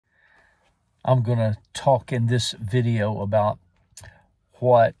I'm going to talk in this video about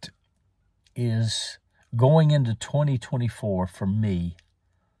what is going into 2024 for me,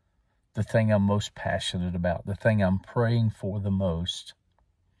 the thing I'm most passionate about, the thing I'm praying for the most,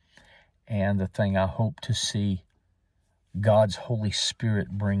 and the thing I hope to see God's Holy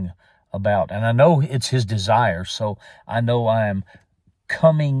Spirit bring about. And I know it's His desire, so I know I am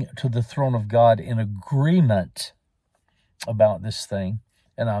coming to the throne of God in agreement about this thing,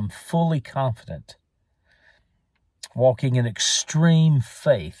 and I'm fully confident, walking in extreme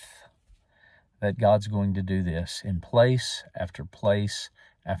faith, that God's going to do this in place after place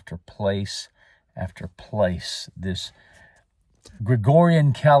after place after place this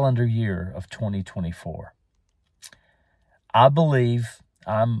Gregorian calendar year of 2024. I believe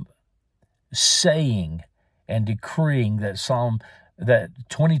I'm saying and decreeing that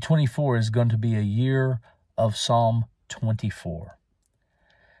 2024 is going to be a year of Psalm 24,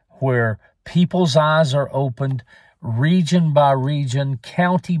 where people's eyes are opened region by region,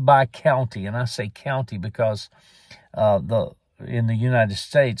 county by county. And I say county because in the United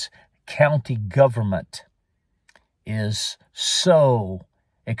States, county government is so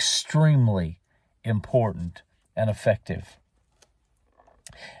extremely important and effective.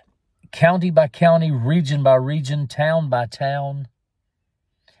 County by county, region by region, town by town,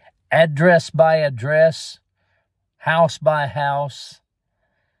 address by address, house by house.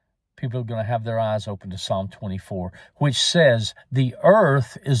 People are going to have their eyes open to Psalm 24, which says, the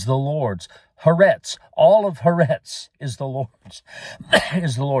earth is the Lord's. Haaretz, all of Haaretz is the Lord's,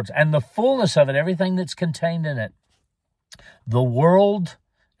 is the Lord's. And the fullness of it, everything that's contained in it. The world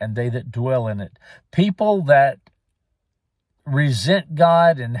and they that dwell in it. People that resent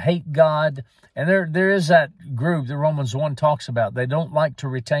God and hate God. And there is that group that Romans 1 talks about. They don't like to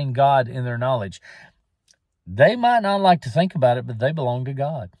retain God in their knowledge. They might not like to think about it, but they belong to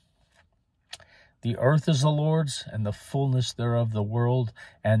God. The earth is the Lord's, and the fullness thereof the world,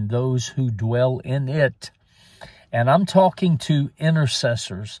 and those who dwell in it. And I'm talking to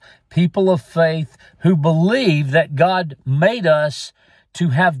intercessors, people of faith who believe that God made us to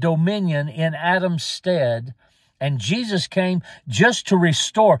have dominion in Adam's stead, and Jesus came just to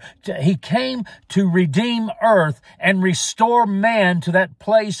restore. He came to redeem earth and restore man to that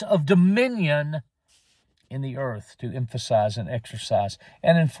place of dominion in the earth, to emphasize and exercise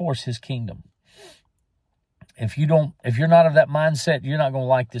and enforce His kingdom. If you're not of that mindset, you're not going to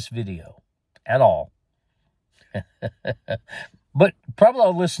like this video at all. But probably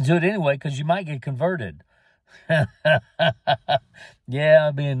I'll listen to it anyway, because you might get converted. Yeah,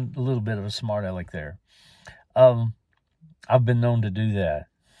 I'm being a little bit of a smart aleck there. I've been known to do that.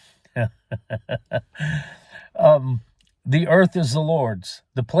 The earth is the Lord's.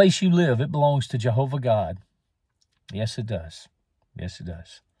 The place you live, it belongs to Jehovah God. Yes, it does. Yes, it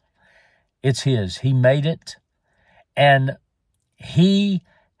does. It's His. He made it, and He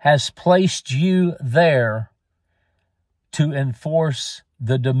has placed you there to enforce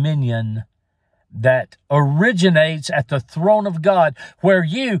the dominion that originates at the throne of God, where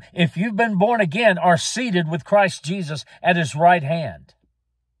you, if you've been born again, are seated with Christ Jesus at His right hand.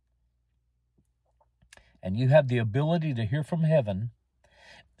 And you have the ability to hear from heaven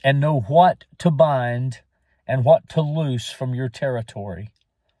and know what to bind and what to loose from your territory,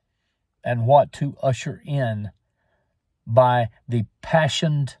 and what to usher in by the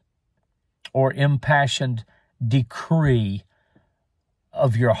passioned or impassioned decree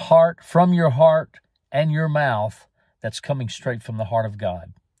of your heart, from your heart and your mouth, that's coming straight from the heart of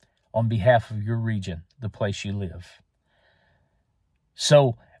God on behalf of your region, the place you live.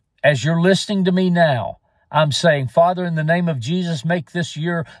 So, as you're listening to me now, I'm saying, Father, in the name of Jesus, make this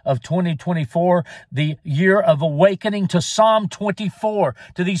year of 2024 the year of awakening to Psalm 24,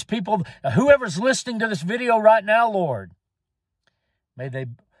 to these people, whoever's listening to this video right now, Lord. May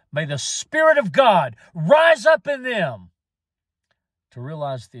the Spirit of God rise up in them to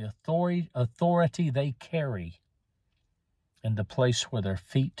realize the authority they carry in the place where their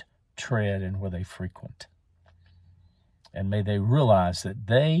feet tread and where they frequent. And may they realize that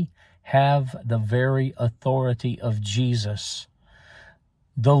they have the very authority of Jesus,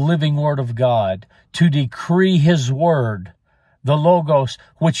 the living Word of God, to decree His Word, the Logos,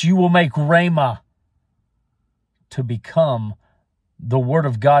 which you will make Rhema, to become the Word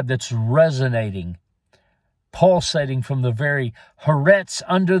of God that's resonating, pulsating from the very Haaretz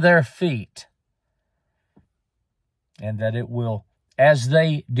under their feet. And that it will, as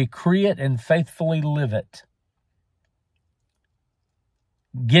they decree it and faithfully live it,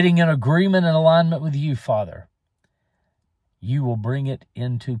 getting in agreement and alignment with you, Father, you will bring it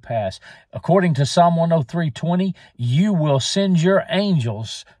into pass. According to Psalm 103:20, you will send your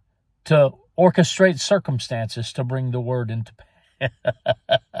angels to orchestrate circumstances to bring the word into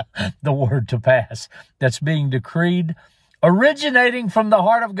the word to pass that's being decreed, originating from the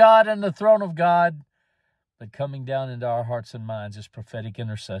heart of God and the throne of God, but coming down into our hearts and minds as prophetic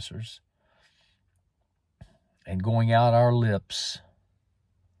intercessors and going out our lips.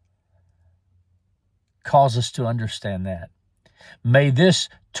 Cause us to understand that. May this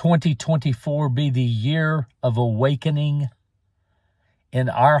 2024 be the year of awakening in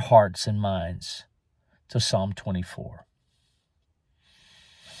our hearts and minds to Psalm 24.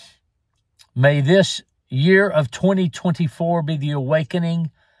 May this year of 2024 be the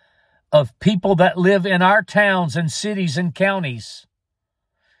awakening of people that live in our towns and cities and counties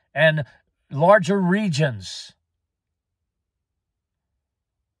and larger regions.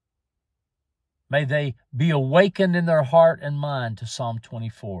 May they be awakened in their heart and mind to Psalm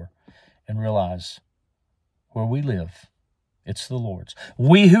 24 and realize where we live, it's the Lord's.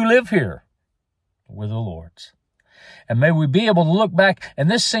 We who live here, we're the Lord's. And may we be able to look back, and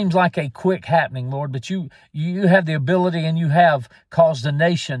this seems like a quick happening, Lord, but you have the ability and you have caused a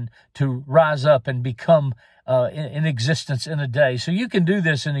nation to rise up and become in existence in a day. So you can do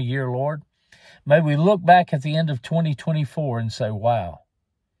this in a year, Lord. May we look back at the end of 2024 and say, wow,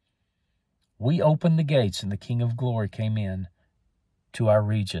 we opened the gates and the King of Glory came in to our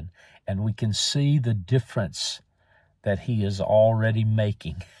region, and we can see the difference that he is already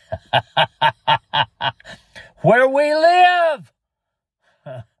making. Where we live!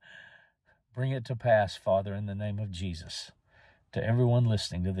 Bring it to pass, Father, in the name of Jesus, to everyone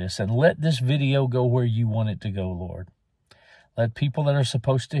listening to this. And let this video go where you want it to go, Lord. Let people that are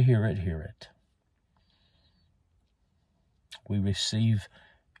supposed to hear it. We receive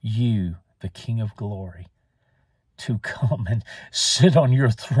you, the King of Glory, to come and sit on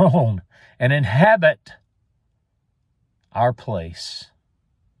your throne and inhabit our place.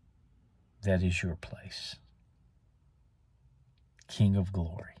 That is your place. King of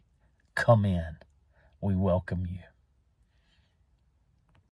Glory, come in. We welcome you.